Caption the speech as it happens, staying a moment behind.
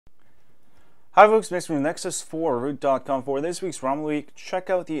Hi folks, Max from Nexus4root.com. For this week's ROM week, check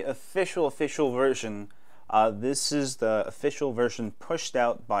out the official version. This is the official version pushed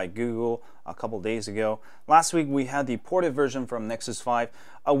out by Google a couple days ago. Last week we had the ported version from Nexus 5,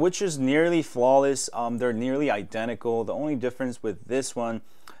 which is nearly flawless. They're nearly identical. The only difference with this one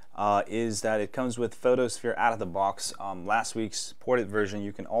is that it comes with Photosphere out of the box. Last week's ported version,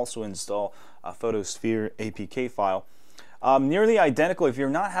 you can also install a Photosphere APK file. Nearly identical. If you're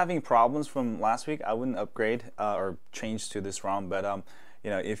not having problems from last week, I wouldn't upgrade or change to this ROM. But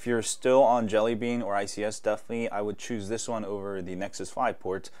if you're still on Jelly Bean or ICS, definitely I would choose this one over the Nexus 5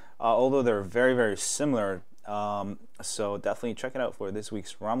 port. Although they're very similar, so definitely check it out for this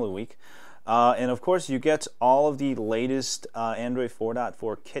week's ROM week. And of course, you get all of the latest Android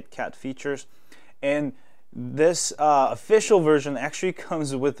 4.4 KitKat features. And this official version actually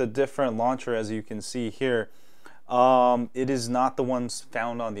comes with a different launcher, as you can see here. It is not the ones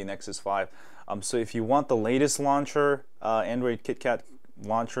found on the Nexus 5. So if you want the latest launcher, Android KitKat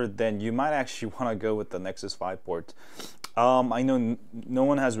launcher, then you might actually want to go with the Nexus 5 port. I know no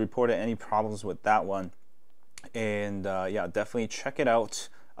one has reported any problems with that one. And yeah, definitely check it out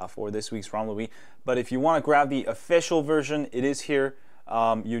for this week's ROM week. But if you want to grab the official version, it is here.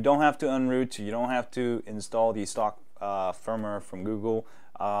 You don't have to unroot. You don't have to install the stock firmware from Google.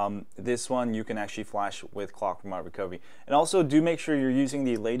 This one you can actually flash with Clock Remote Recovery. And also do make sure you're using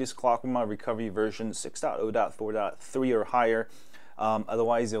the latest Clock Remote Recovery version 6.0.4.3 or higher.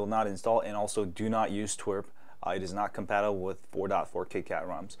 Otherwise it will not install. And also do not use twerp. It is not compatible with 4.4 KitKat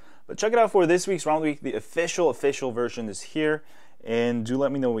ROMs. But check it out for this week's ROM week. The official version is here. And do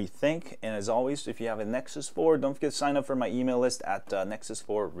let me know what you think. And as always, if you have a Nexus 4, don't forget to sign up for my email list at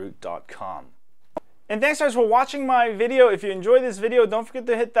nexus4root.com. And thanks guys for watching my video. If you enjoyed this video, don't forget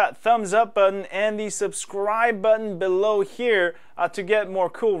to hit that thumbs up button and the subscribe button below here to get more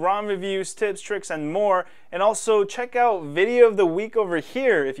cool ROM reviews, tips, tricks, and more. And also check out video of the week over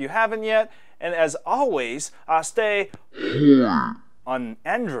here if you haven't yet. And as always, stay on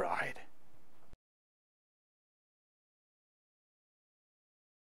Android.